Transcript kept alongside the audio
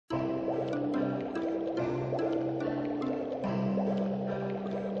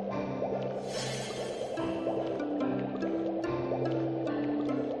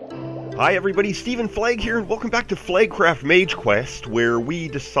Hi everybody, Stephen Flagg here, and welcome back to Flaggcraft Mage Quest, where we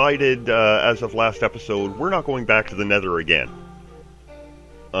decided, as of last episode, we're not going back to the Nether again.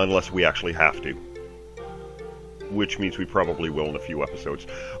 Unless we actually have to. Which means we probably will in a few episodes.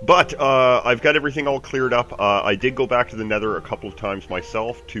 But, I've got everything all cleared up. I did go back to the Nether a couple of times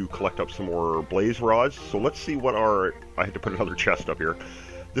myself to collect up some more blaze rods. So let's see what our... I had to put another chest up here.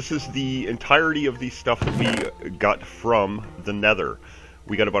 This is the entirety of the stuff that we got from the Nether.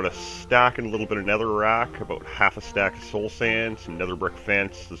 We got about a stack and a little bit of netherrack, about half a stack of soul sand, some nether brick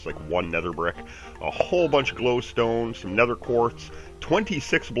fence, there's like one nether brick, a whole bunch of glowstone, some nether quartz,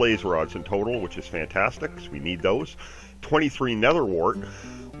 26 blaze rods in total, which is fantastic, because we need those, 23 nether wart,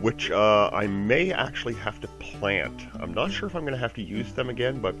 which I may actually have to plant. I'm not sure if I'm going to have to use them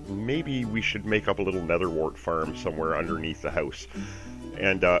again, but maybe we should make up a little nether wart farm somewhere underneath the house.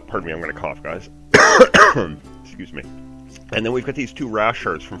 And, pardon me, I'm going to cough, guys. Excuse me. And then we've got these two rash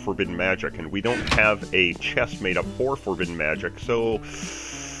shards from Forbidden Magic, and we don't have a chest made up for Forbidden Magic, so...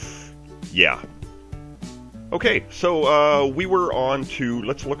 yeah. Okay, so we were on to...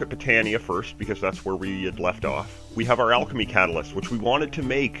 let's look at Botania first, because that's where we had left off. We have our Alchemy Catalyst, which we wanted to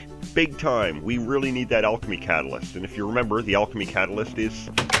make big time. We really need that Alchemy Catalyst, and if you remember, the Alchemy Catalyst is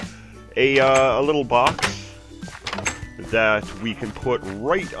a little box that we can put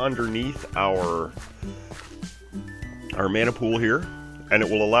right underneath our mana pool here, and it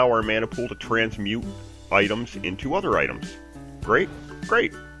will allow our mana pool to transmute items into other items. Great,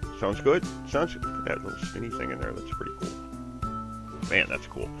 great. Sounds good. Sounds good. Look at that little spinny thing in there. That's pretty cool. Man, that's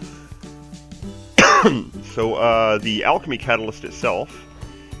cool. So, the Alchemy Catalyst itself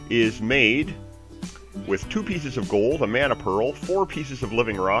is made with 2 pieces of gold, a mana pearl, 4 pieces of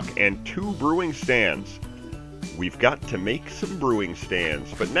living rock, and 2 brewing stands. We've got to make some brewing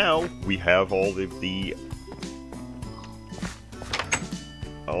stands, but now we have all of the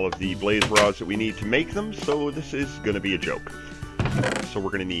blaze rods that we need to make them, so this is going to be a joke. So we're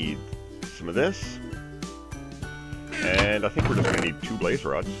going to need some of this, and I think we're just going to need 2 blaze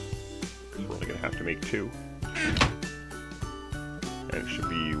rods, because we're only going to have to make 2. And it should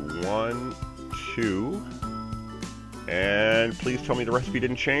be 1, 2, and please tell me the recipe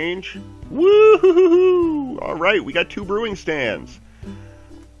didn't change. Woo-hoo-hoo-hoo! Alright, we got 2 brewing stands.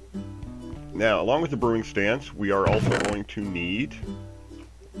 Now, along with the brewing stands, we are also going to need...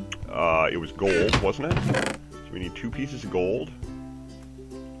 it was gold, wasn't it? So we need 2 pieces of gold.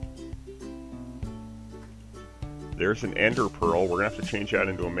 There's an ender pearl. We're going to have to change that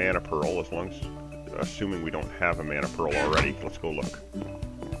into a mana pearl, as long as... assuming we don't have a mana pearl already. Let's go look.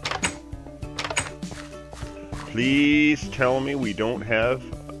 Please tell me we don't have...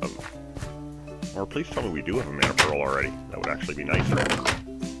 or please tell me we do have a mana pearl already. That would actually be nicer.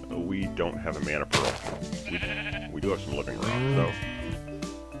 We don't have a mana pearl. We do have some living rock, though.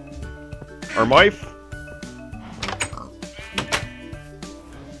 Are my...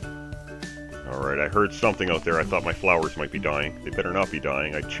 Alright, I heard something out there. I thought my flowers might be dying. They better not be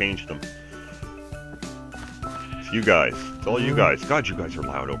dying. I changed them. It's you guys. It's all you guys. God, you guys are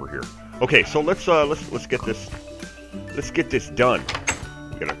loud over here. Okay, so let's get this... let's get this done.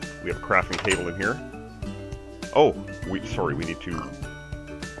 We have a crafting table in here. Oh, sorry, we need to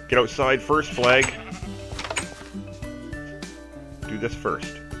get outside first, Flag. Do this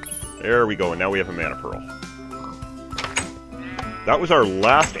first. There we go, and now we have a mana pearl. That was our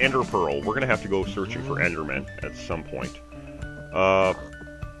last ender pearl. We're going to have to go searching for endermen at some point.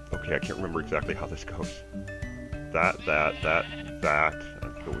 Okay, I can't remember exactly how this goes. That. I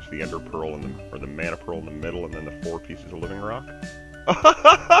think it was the ender pearl, or the mana pearl in the middle, and then the 4 pieces of living rock.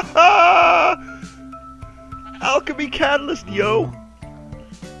 Alchemy Catalyst, yo!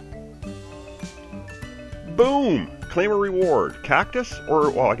 Boom! Claim a reward. Cactus? Or,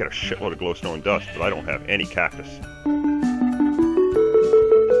 well, I got a shitload of glowstone dust, but I don't have any cactus.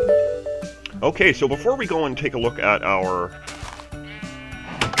 Okay, so before we go and take a look at our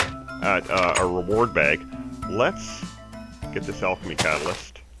reward bag, let's get this Alchemy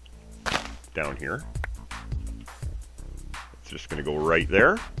Catalyst down here. It's just going to go right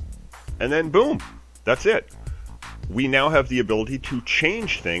there. And then, boom! That's it. We now have the ability to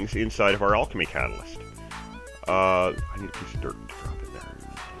change things inside of our Alchemy Catalyst. I need a piece of dirt to drop in there.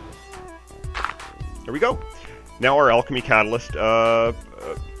 There we go. Now our Alchemy Catalyst,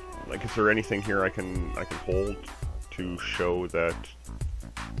 like, is there anything here I can hold to show that...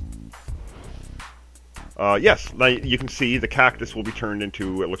 yes, now you can see the cactus will be turned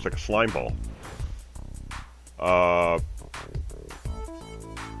into, it looks like a slime ball.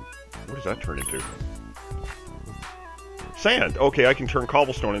 What does that turn into? Sand! Okay, I can turn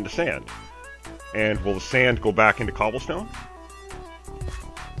cobblestone into sand. And will the sand go back into cobblestone?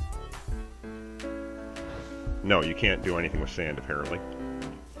 No, you can't do anything with sand, apparently.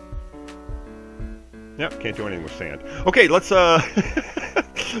 Yep, can't do anything with sand. Okay, let's,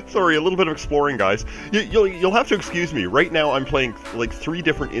 sorry, a little bit of exploring, guys. You'll have to excuse me. Right now, I'm playing, like, 3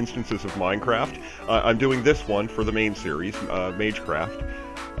 different instances of Minecraft. I'm doing this one for the main series, Mage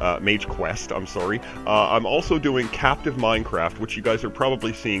Quest, I'm sorry. I'm also doing Captive Minecraft, which you guys are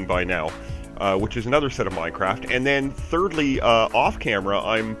probably seeing by now, which is another set of Minecraft. And then, thirdly, off-camera,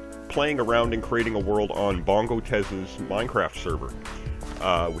 I'm playing around and creating a world on Bongo Tez's Minecraft server,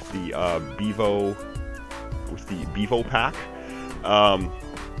 with the Bevo pack.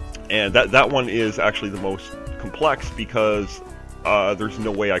 And that one is actually the most complex because there's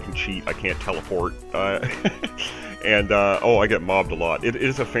no way I can cheat. I can't teleport. And, oh, I get mobbed a lot. It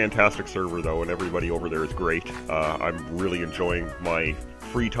is a fantastic server, though, and everybody over there is great. I'm really enjoying my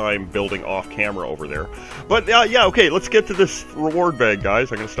free time building off camera over there. But, yeah, okay, let's get to this reward bag,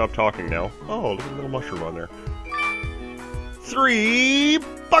 guys. I'm going to stop talking now. Oh, look at the little mushroom on there. 3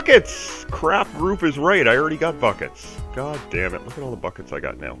 buckets! Crap group is right. I already got buckets. God damn it. Look at all the buckets I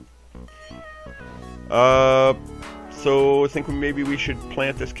got now. So I think maybe we should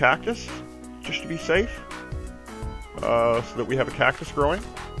plant this cactus, just to be safe. So that we have a cactus growing.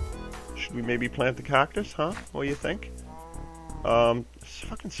 Should we maybe plant the cactus, huh? What do you think? There's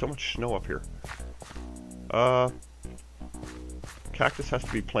fucking so much snow up here. Cactus has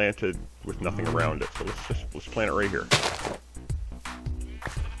to be planted with nothing around it, so let's plant it right here.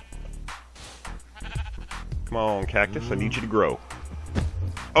 Come on, cactus, I need you to grow.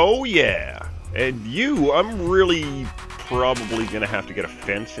 Oh yeah! And you, I'm really probably gonna have to get a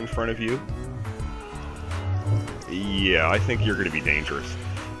fence in front of you. Yeah, I think you're gonna be dangerous.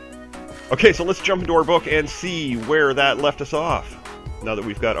 Okay, so let's jump into our book and see where that left us off. Now that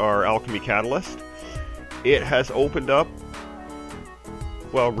we've got our alchemy catalyst, it has opened up,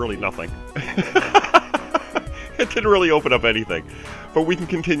 well, really nothing. It didn't really open up anything, but we can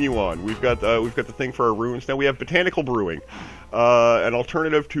continue on. We've got the thing for our runes. Now we have botanical brewing, an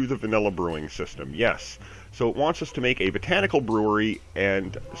alternative to the vanilla brewing system. Yes, so it wants us to make a botanical brewery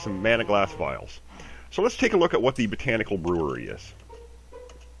and some mana glass vials. So let's take a look at what the botanical brewery is.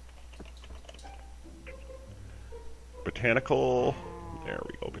 Botanical, there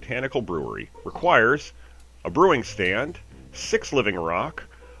we go. Botanical brewery requires a brewing stand, 6 living rock,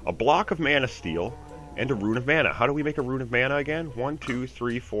 a block of mana steel, and a rune of mana. How do we make a rune of mana again? 1, 2,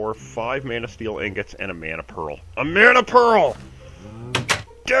 3, 4, 5 mana steel ingots and a mana pearl. A mana pearl!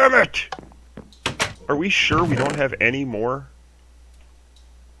 Damn it! Are we sure we don't have any more?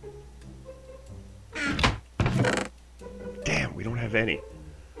 Damn, we don't have any.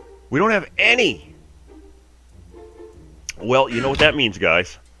 We don't have any! Well, you know what that means,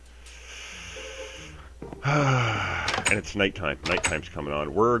 guys. And it's nighttime. Nighttime's coming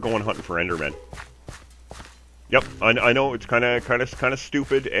on. We're going hunting for Endermen. Yep, I know it's kind of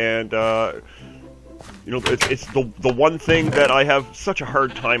stupid, and you know, it's the one thing that I have such a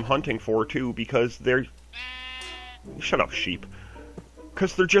hard time hunting for too, because they're, shut up, sheep,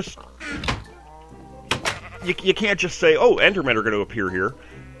 because they're just, you can't just say, oh, Endermen are going to appear here,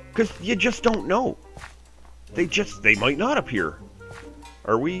 because you just don't know. They might not appear.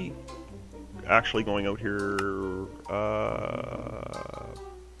 Are we actually going out here?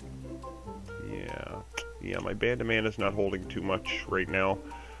 Yeah, my band of mana is not holding too much right now.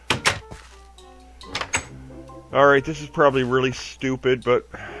 Alright, this is probably really stupid, but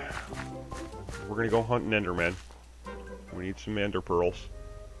we're gonna go hunting Endermen. We need some Ender Pearls.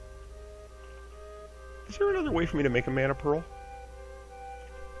 Is there another way for me to make a mana pearl?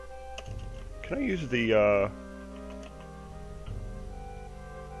 Can I use the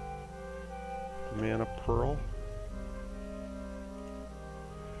mana pearl?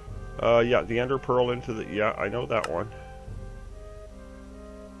 Yeah, the Ender Pearl into the... Yeah, I know that one.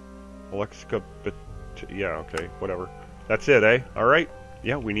 Alexica... Yeah, okay, whatever. That's it, eh? Alright.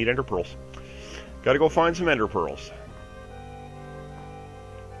 Yeah, we need Ender Pearls. Gotta go find some Ender Pearls.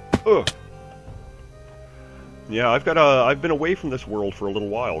 Ugh. Yeah, I've been away from this world for a little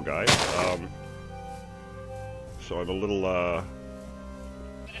while, guys. So I'm a little,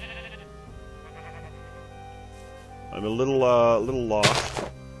 little lost.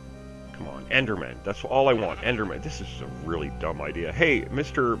 Come on, Enderman. That's all I want. Enderman. This is a really dumb idea. Hey,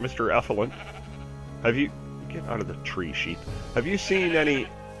 Mr. Effluent, have you... Get out of the tree, sheep. Have you seen any,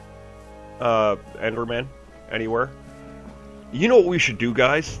 Endermen anywhere? You know what we should do,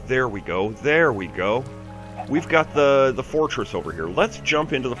 guys? There we go. There we go. We've got the fortress over here. Let's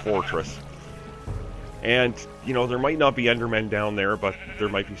jump into the fortress. And, you know, there might not be Endermen down there, but there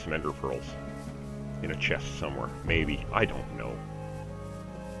might be some Ender Pearls. In a chest somewhere. Maybe. I don't know.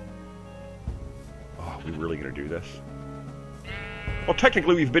 Oh, Are we really gonna do this? Well,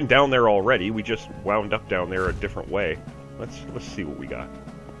 technically we've been down there already. We just wound up down there a different way. Let's see what we got.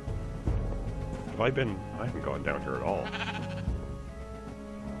 Have I been... I haven't gone down here at all.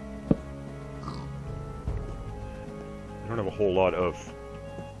 I don't have a whole lot of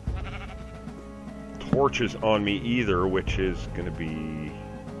torches on me either, which is going to be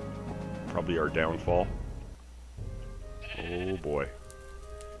probably our downfall. Oh boy.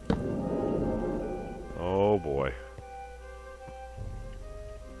 Oh boy.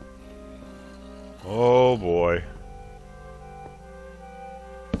 Oh boy.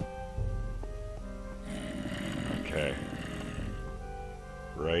 Okay.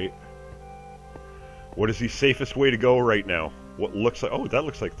 Right. What is the safest way to go right now? What looks like... Oh, that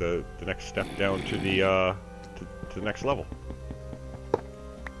looks like the next step down to the, to the next level.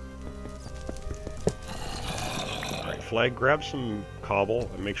 Alright, Flag, grab some cobble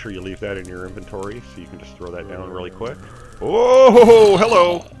and make sure you leave that in your inventory so you can just throw that down really quick. Oh,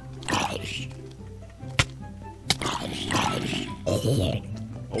 hello!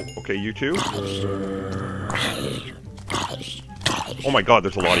 Oh, okay, you too? Oh my god,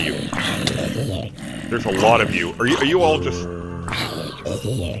 there's a lot of you. There's a lot of you. Are you all just...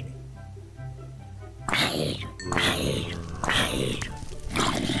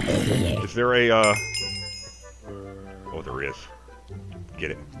 Is there a, Oh, there is.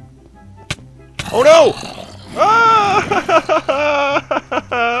 Get it. Oh no! Ah!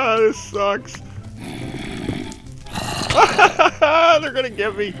 This sucks. They're gonna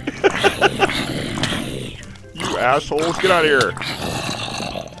get me. You assholes, get out of here.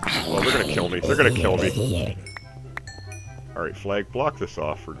 Well, they're gonna kill me. They're gonna kill me. Alright, Flag, block this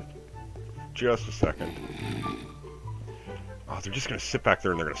off for just a second. Oh, they're just gonna sit back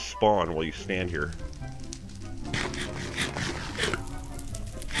there and they're gonna spawn while you stand here.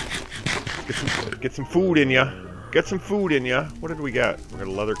 Get some food in ya. Get some food in ya. What did we get? We got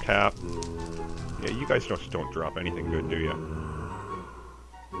a leather cap. Yeah, you guys don't drop anything good, do ya?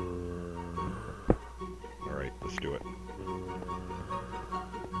 Alright, let's do it.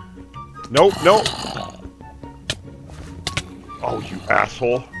 Nope, nope! Oh, you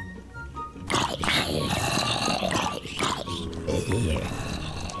asshole.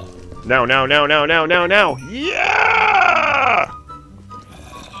 Now, now, now, now, now, now, now! Yeah!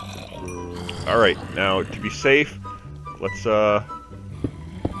 Alright, now, to be safe, let's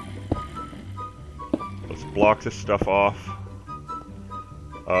block this stuff off.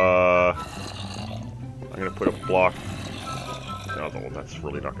 I'm gonna put a block... No, that's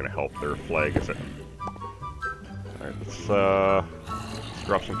really not gonna help their Flag, is it? Alright, let's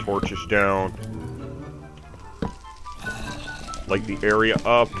drop some torches down. Light the area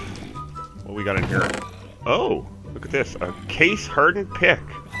up. What we got in here? Oh, look at this. A case-hardened pick.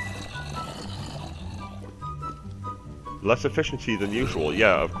 Less efficiency than usual.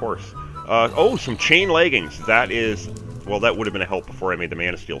 Yeah, of course. Oh, some chain leggings. That is... Well, that would have been a help before I made the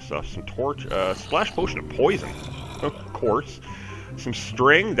Mana Steel stuff. Some torch... splash potion of poison. Of course. Some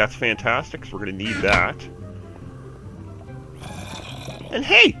string. That's fantastic, because we're going to need that. And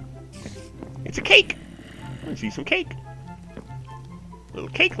hey! It's a cake! I see some cake. A little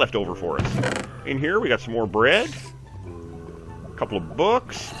cake left over for us. In here, we got some more bread. A couple of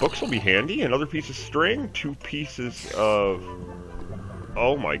books. Books will be handy. Another piece of string. 2 pieces of...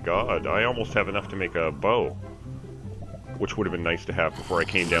 Oh my god, I almost have enough to make a bow. Which would have been nice to have before I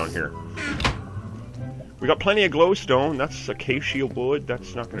came down here. We got plenty of glowstone. That's acacia wood.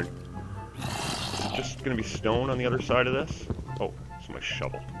 That's not gonna... It's just gonna be stone on the other side of this. Oh, it's my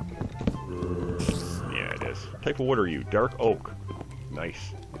shovel. Yeah, it is. What type of wood are you? Dark oak.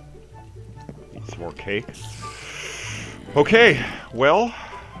 Nice. Need some more cake. Okay, well,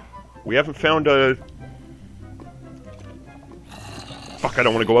 we haven't found a... Fuck, I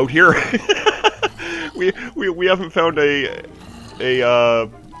don't want to go out here. we haven't found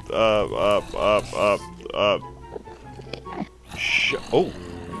oh.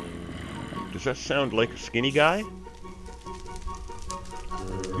 Does that sound like a skinny guy?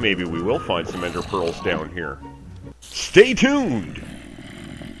 Maybe we will find some ender pearls down here. Stay tuned!